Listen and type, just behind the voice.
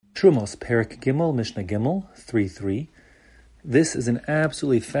Terumos Perik Gimel, Mishnah Gimel, 3.3. This is an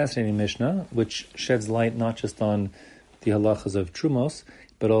absolutely fascinating Mishnah, which sheds light not just on the halachas of Terumos,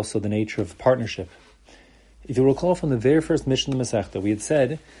 but also the nature of partnership. If you recall from the very first Mishnah in the Masechta, we had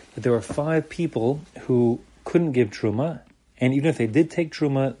said that there were 5 people who couldn't give Truma, and even if they did take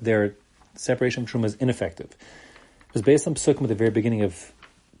Truma, their separation from Truma is ineffective. It was based on Psukim at the very beginning of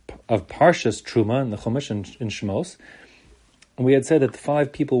Parshas Truma in the Chumash in Shemos. And we had said that the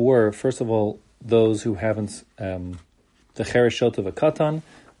 5 people were, first of all, those who haven't, the Chereshot of a Katan,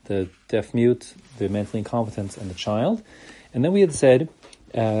 the deaf-mute, the mentally incompetent, and the child. And then we had said,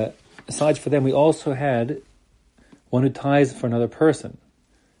 aside from them, we also had one who tithes for another person.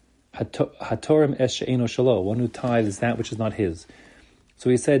 Hatorim es she'eno shelo, one who tithes that which is not his. So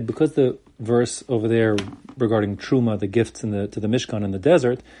he said, because the verse over there regarding Truma, the gifts to the Mishkan in the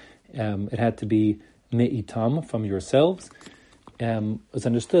desert, it had to be me'itam, from yourselves. It's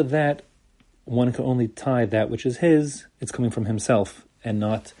understood that one can only tithe that which is his, it's coming from himself, and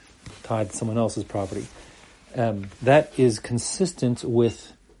not tithe someone else's property. That is consistent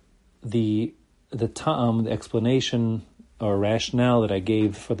with the ta'am, the explanation or rationale that I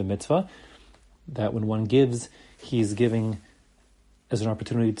gave for the mitzvah, that when one gives, he's giving as an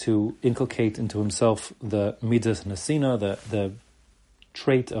opportunity to inculcate into himself the midas nasina, the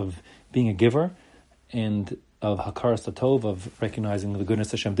trait of being a giver, and of hakaras tatov, of recognizing the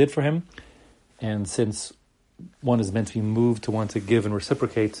goodness Hashem did for him. And since one is meant to be moved to want to give and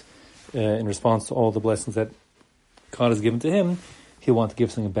reciprocate in response to all the blessings that God has given to him, he'll want to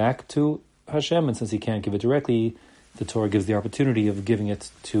give something back to Hashem, and since he can't give it directly, the Torah gives the opportunity of giving it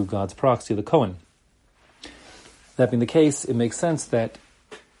to God's proxy, the Kohen. That being the case, it makes sense that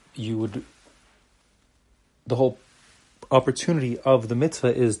the whole opportunity of the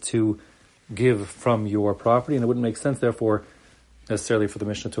mitzvah is to give from your property, and it wouldn't make sense, therefore, necessarily for the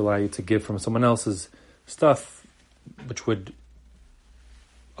Mishnah to allow you to give from someone else's stuff, which would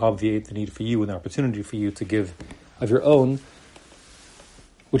obviate the need for you and the opportunity for you to give of your own,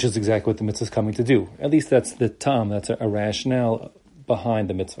 which is exactly what the mitzvah is coming to do. At least that's the tam, that's a rationale behind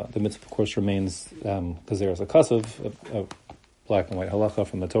the mitzvah. The mitzvah, of course, remains, because there is a kasav, a black and white halacha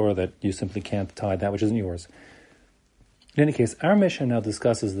from the Torah, that you simply can't tithe that which isn't yours. In any case, our Mishnah now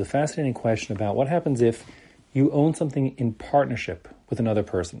discusses the fascinating question about what happens if you own something in partnership with another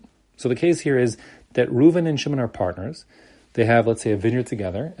person. So the case here is that Reuven and Shimon are partners. They have, let's say, a vineyard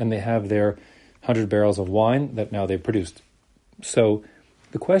together, and they have their 100 barrels of wine that now they've produced. So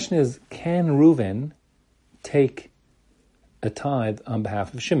the question is, can Reuven take a tithe on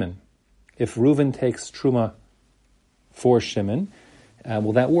behalf of Shimon? If Reuven takes Truma for Shimon,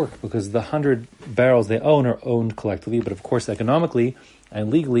 will that work? Because the 100 barrels they own are owned collectively, but of course economically and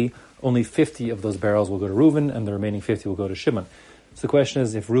legally, only 50 of those barrels will go to Reuven, and the remaining 50 will go to Shimon. So the question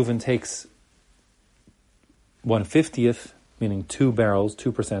is, if Reuven takes 1/50th, meaning 2 barrels,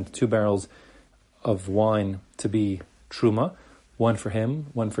 2%, 2 barrels of wine to be Truma, one for him,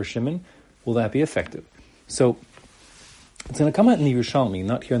 one for Shimon, will that be effective? So it's going to come out in the Yerushalmi,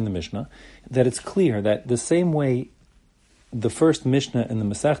 not here in the Mishnah, that it's clear that the same way the first Mishnah in the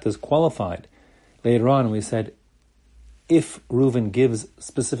Masechta is qualified, later on we said, if Reuven gives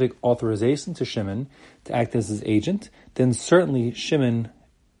specific authorization to Shimon to act as his agent, then certainly Shimon,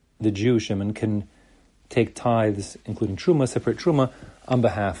 the Jew Shimon, can take tithes, including Truma, separate Truma, on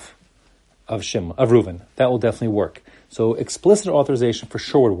behalf of Reuven. That will definitely work. So explicit authorization for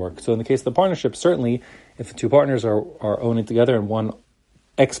sure would work. So in the case of the partnership, certainly, if the 2 partners are owning together and one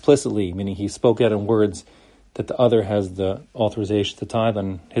explicitly, meaning he spoke out in words that the other has the authorization to tithe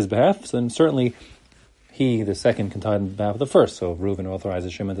on his behalf, then certainly he, the second, can tithe on behalf of the first. So if Reuven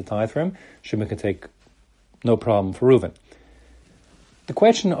authorizes Shimon to tithe for him, Shimon can take no problem for Reuven. The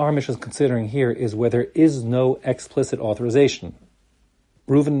question our Mishnah is considering here is whether there is no explicit authorization.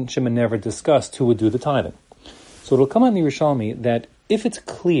 Reuven and Shimon never discussed who would do the tithing. So it'll come out in the Yerushalmi that if it's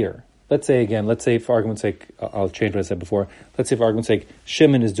clear, let's say for argument's sake, I'll change what I said before, let's say for argument's sake,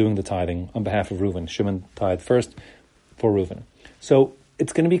 Shimon is doing the tithing on behalf of Reuven. Shimon tithed first for Reuven. So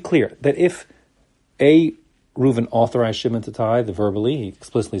it's going to be clear that if Reuven authorized Shimon to tithe verbally, he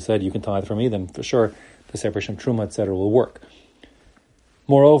explicitly said, you can tithe for me, then for sure the separation of Truma, etc. will work.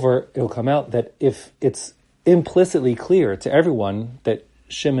 Moreover, it'll come out that if it's implicitly clear to everyone that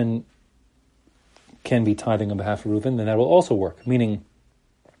Shimon can be tithing on behalf of Reuven, then that will also work. Meaning,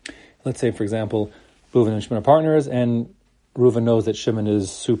 let's say, for example, Reuven and Shimon are partners, and Reuven knows that Shimon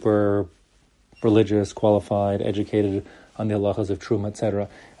is super religious, qualified, educated on the halachas of Truma, etc.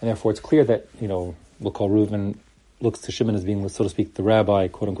 And therefore it's clear that, we'll call Reuven looks to Shimon as being, so to speak, the rabbi,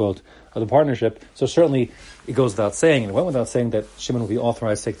 quote unquote, of the partnership. So certainly it goes without saying, and it went without saying, that Shimon will be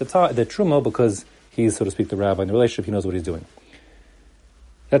authorized to take the Terumot because he's, so to speak, the rabbi in the relationship. He knows what he's doing.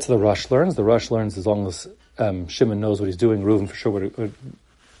 That's what the Rosh learns. The Rosh learns as long as Shimon knows what he's doing, Reuven for sure would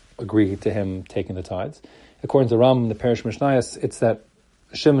agree to him taking the tithes. According to Ram, the Parish Mishnayos, it's that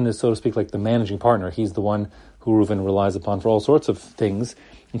Shimon is, so to speak, like the managing partner. He's the one who Reuven relies upon for all sorts of things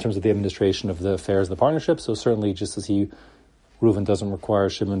in terms of the administration of the affairs of the partnership. So certainly, just as Reuven doesn't require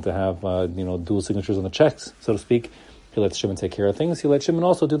Shimon to have dual signatures on the checks, so to speak, he lets Shimon take care of things. He lets Shimon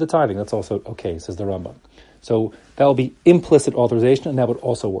also do the tithing. That's also okay, says the Rambam. So that will be implicit authorization, and that would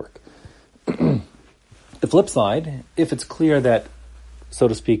also work. The flip side, if it's clear that, so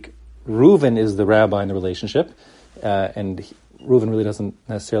to speak, Reuven is the rabbi in the relationship, and Reuven really doesn't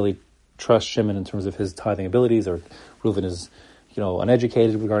necessarily trust Shimon in terms of his tithing abilities, or Reuven is,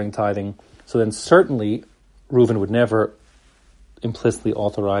 uneducated regarding tithing, so then certainly Reuven would never implicitly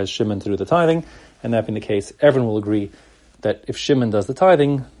authorize Shimon to do the tithing, and that being the case, everyone will agree that if Shimon does the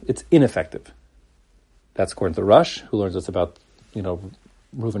tithing, it's ineffective. That's according to Rush, who learns us about,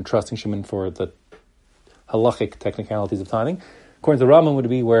 Reuven trusting Shimon for the halachic technicalities of tithing. According to the Rambam, would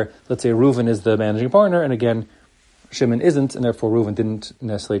be where, let's say, Reuven is the managing partner, and again, Shimon isn't, and therefore Reuven didn't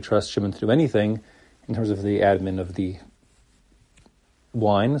necessarily trust Shimon to do anything in terms of the admin of the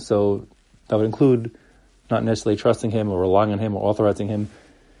wine. So that would include not necessarily trusting him or relying on him or authorizing him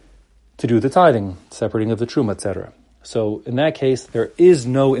to do the tithing, separating of the truma, etc. So in that case, there is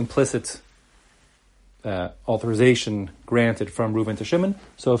no implicit authorization granted from Reuven to Shimon.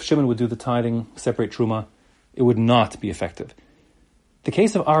 So if Shimon would do the tithing, separate truma, it would not be effective. The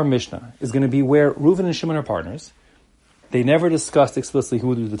case of our Mishnah is going to be where Reuven and Shimon are partners. They never discussed explicitly who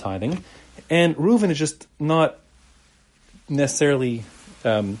would do the tithing, and Reuven is just not necessarily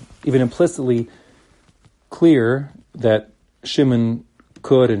even implicitly clear that Shimon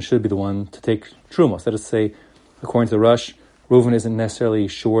could and should be the one to take Terumos. That is to say, according to the Rush, Reuven isn't necessarily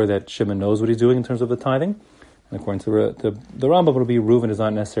sure that Shimon knows what he's doing in terms of the tithing. And according to the Rambam, it will be Reuven is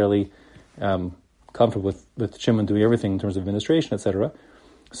not necessarily comfortable with Shimon doing everything in terms of administration, etc.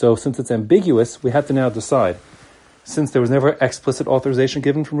 So since it's ambiguous, we have to now decide. Since there was never explicit authorization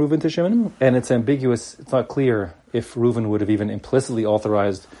given from Reuven to Shimon, and it's ambiguous, it's not clear if Reuven would have even implicitly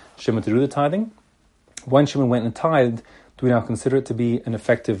authorized Shimon to do the tithing. When Shimon went and tithed, do we now consider it to be an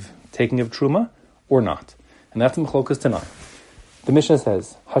effective taking of truma or not? And that's in Mechlokas Tanai. The Mishnah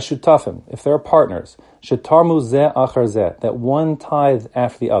says, Hashutafim, if there are partners, shetarmu zeh achar zeh, that one tithe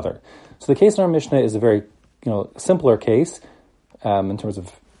after the other. So the case in our Mishnah is a very, simpler case in terms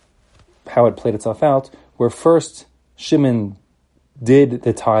of how it played itself out, where first Shimon did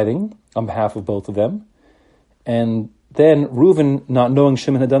the tithing on behalf of both of them, and then Reuven, not knowing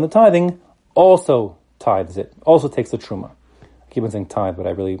Shimon had done the tithing, also tithes it, also takes the truma. I keep on saying tithe, but I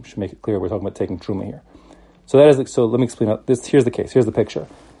really should make it clear we're talking about taking truma here. So let me explain this. Here's the case. Here's the picture.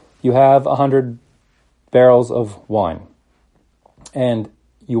 You have 100 barrels of wine, and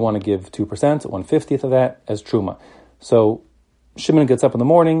you want to give 2%, 1/50th of that as truma. So Shimon gets up in the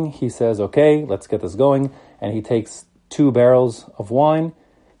morning, he says, okay, let's get this going, and he takes 2 barrels of wine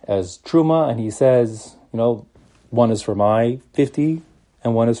as truma, and he says, one is for my 50,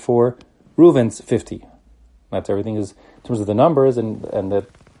 and one is for Reuven's 50. That's everything is, in terms of the numbers and the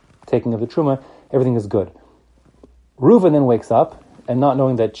taking of the truma, everything is good. Reuven then wakes up, and not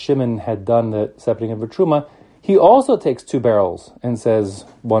knowing that Shimon had done the separating of the truma, he also takes 2 barrels and says,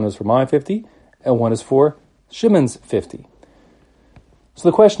 one is for my 50, and one is for Shimon's 50. So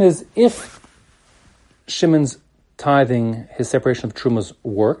the question is, if Shimon's tithing, his separation of trumas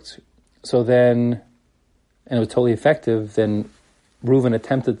worked, so then, and it was totally effective, then Reuven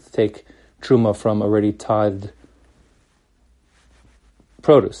attempted to take truma from already tithed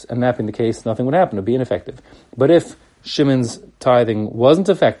produce. And that being the case, nothing would happen. It would be ineffective. But if Shimon's tithing wasn't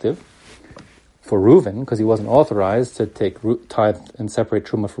effective for Reuven, because he wasn't authorized to take tithe and separate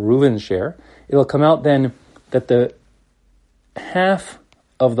truma for Reuven's share, it'll come out then that the half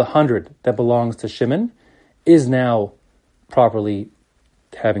of the 100 that belongs to Shimon is now properly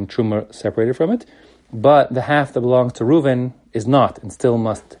having truma separated from it, but the half that belongs to Reuven is not, and still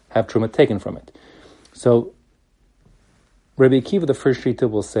must have truma taken from it. So Rabbi Akiva, the first shita,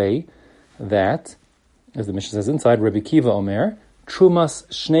 will say that, as the Mishnah says inside, Rabbi Akiva Omer, trumas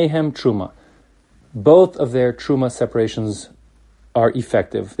shnehem truma. Both of their truma separations are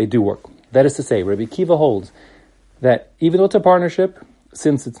effective. They do work. That is to say, Rabbi Akiva holds that even though it's a partnership,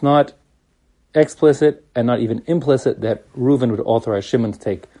 since it's not explicit and not even implicit that Reuven would authorize Shimon to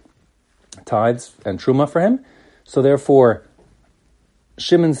take tithes and truma for him, so therefore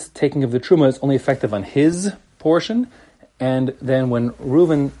Shimon's taking of the truma is only effective on his portion, and then when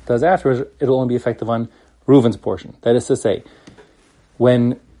Reuven does afterwards, it'll only be effective on Reuven's portion. That is to say,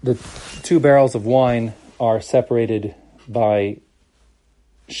 when the 2 barrels of wine are separated by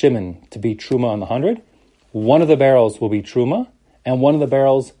Shimon to be Truma on the 100, one of the barrels will be Truma, and one of the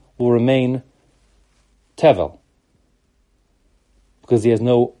barrels will remain Tevel, because he has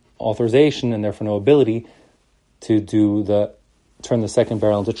no authorization and therefore no ability to turn the second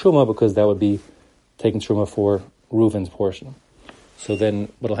barrel into Truma, because that would be taking Truma for Reuven's portion. So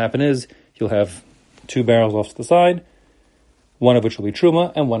then what will happen is you'll have 2 barrels off to the side, one of which will be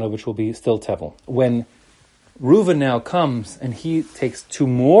Truma and one of which will be still Tevel. When Reuven now comes and he takes 2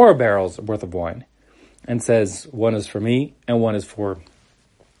 more barrels worth of wine and says, one is for me and one is for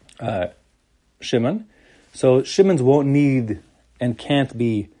Shimon. So Shimon's won't need and can't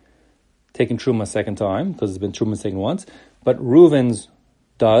be taking Truma a second time, because it's been Truma taken once, but Reuven's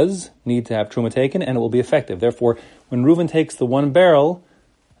does need to have Truma taken, and it will be effective. Therefore, when Reuven takes the 1 barrel,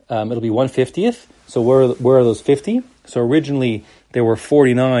 it'll be 1/50th. So where are those 50? So originally there were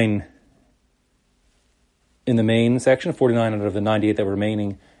 49 in the main section, 49 out of the 98 that were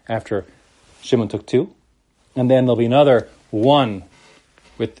remaining after Shimon took 2. And then there'll be another 1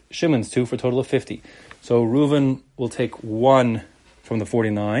 with Shimon's 2 for a total of 50. So Reuven will take 1 from the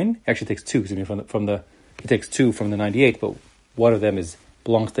 49. Actually takes 2, excuse me, he takes 2 from the 98, but one of them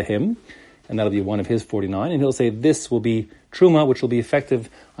belongs to him, and that'll be one of his 49. And he'll say this will be Truma, which will be effective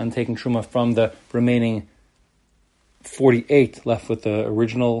on taking Truma from the remaining 48 left with the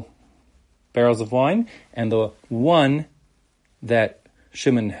original barrels of wine, and the 1 that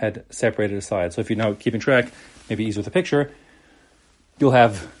Shimon had separated aside. So if you're now keeping track, maybe easier with a picture, you'll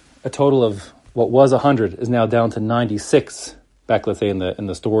have a total of what was 100 is now down to 96 back, let's say, in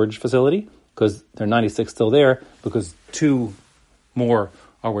the storage facility, because there are 96 still there, because 2 more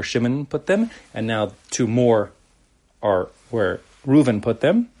are where Shimon put them, and now 2 more are where Reuven put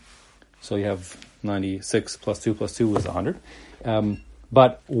them. So you have 96 plus 2 is 100.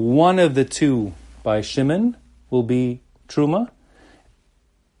 But one of the 2 by Shimon will be Truma,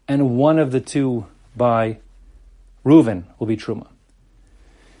 and one of the 2 by Reuven will be Truma.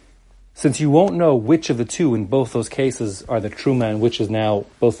 Since you won't know which of the 2 in both those cases are the Truma and which is now,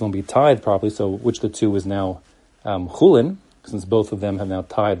 both of them will be tied properly, so which of the 2 is now Chulin, since both of them have now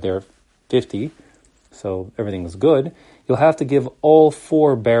tied their 50, so everything is good, you'll have to give all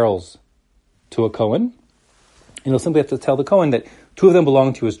 4 barrels to a Kohen, and you'll simply have to tell the Kohen that 2 of them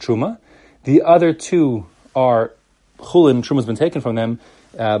belong to you as Truma, the other 2 are Chulin, Truma's been taken from them,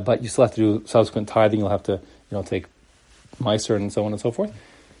 but you still have to do subsequent tithing, you'll have to take Meiser and so on and so forth.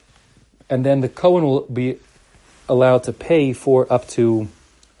 And then the Kohen will be allowed to pay for up to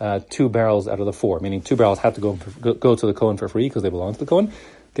 2 barrels out of the 4, meaning 2 barrels have to go to the Kohen for free because they belong to the Kohen.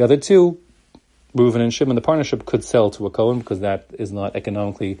 The other 2, Reuven and Shimon, the partnership could sell to a Kohen because that is not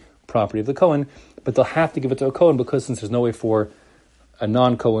economically property of the Kohen, but they'll have to give it to a Kohen because since there's no way for a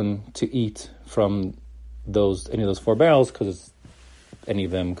non-Kohen to eat from any of those 4 barrels, because any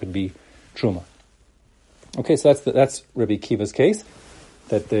of them could be Truma. Okay, so that's Rabbi Akiva's case.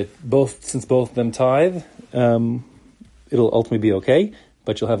 That since both of them tithe, it'll ultimately be okay,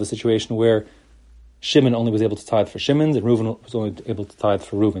 but you'll have a situation where Shimon only was able to tithe for Shimon's, and Reuven was only able to tithe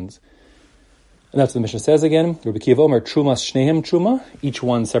for Reuven's. And that's what the Mishnah says again. Rabbi Akiva Omer, Trumas Shnehem Truma. Each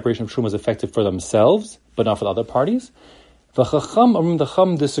one separation of Truma is effective for themselves, but not for the other parties. The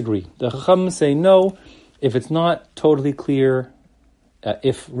Chacham disagree. The Chacham say no, if it's not totally clear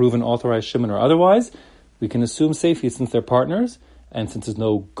if Reuven authorized Shimon or otherwise, we can assume safely since they're partners, and since there's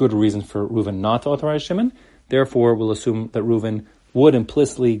no good reason for Reuven not to authorize Shimon, therefore we'll assume that Reuven would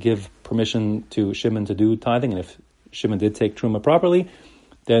implicitly give permission to Shimon to do tithing, and if Shimon did take Truma properly,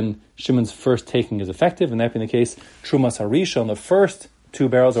 then Shimon's first taking is effective, and that being the case, Trumas Harisha, on the first 2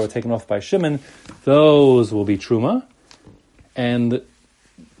 barrels that were taken off by Shimon, those will be Truma, and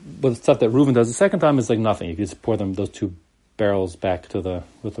the stuff that Reuven does the second time is like nothing. You can just pour those 2 barrels back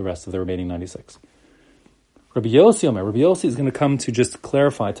with the rest of the remaining 96. Rabbi Yossi is going to come to just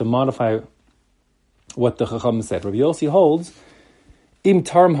clarify, to modify what the Chacham said. Rabbi Yossi holds, Im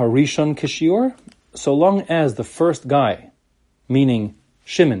Tarm Harishon Kishior, so long as the first guy, meaning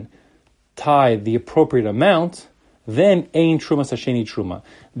Shimon, tithe the appropriate amount, then Ein Truma Sasheni Truma.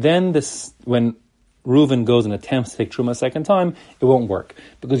 Then when Reuven goes and attempts to take Truma a second time, it won't work.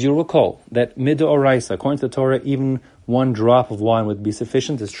 Because you'll recall that Midoraisa, according to the Torah, even 1 drop of wine would be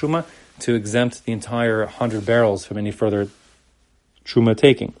sufficient as Truma to exempt the entire 100 barrels from any further Truma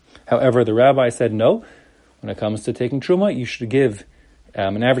taking. However, the rabbi said no. When it comes to taking Truma, you should give,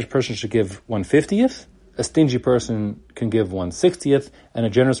 an average person should give 1/50th a stingy person can give 1/60th, and a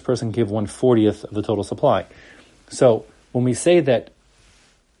generous person can give 1/40th of the total supply. So when we say that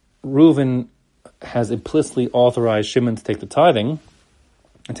Reuven has implicitly authorized Shimon to take the tithing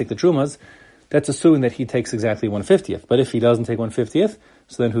and take the trumas, that's assuming that he takes exactly 1/50th. But if he doesn't take 1/50th,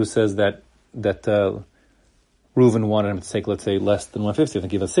 so then who says that Reuven wanted him to take, let's say, less than 1/50th and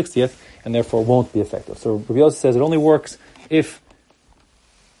give a 60th, and therefore won't be effective. So Rabbi Yossi says it only works if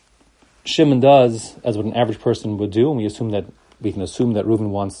Shimon does as what an average person would do, and we can assume that Reuven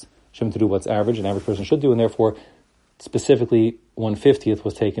wants Shimon to do what's average, an average person should do, and therefore specifically 1/50th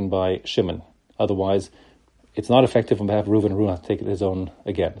was taken by Shimon. Otherwise, it's not effective on behalf of Reuven. Reuven has to take it his own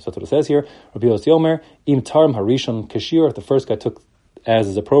again. So that's what it says here. Rabbi Yossi Omer, Im Tarim Harishon Kashir, the first guy took as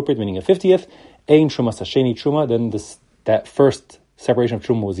is appropriate, meaning a 50th. Ein Truma Sasheni Truma, then that first separation of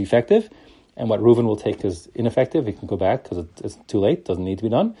Truma was effective, and what Reuven will take is ineffective. He can go back because it's too late, doesn't need to be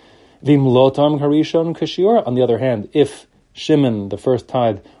done. Vim Lo Tarim Harishon Kashir, on the other hand, if Shimon, the first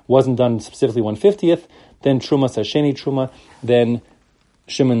tithe, wasn't done specifically 1/50th, then Truma Sasheni Truma, then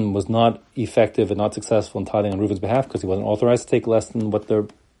Shimon was not effective and not successful in tithing on Reuven's behalf because he wasn't authorized to take less than what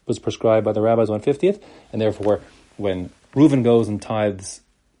was prescribed by the rabbis, 1/50th, and therefore when Reuven goes and tithes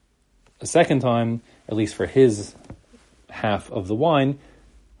a second time, at least for his half of the wine,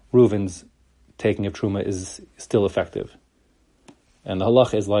 Reuven's taking of Truma is still effective. And the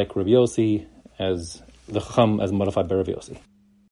halacha is like Rabbi Yossi, as the Chacham as modified by Rabbi Yossi.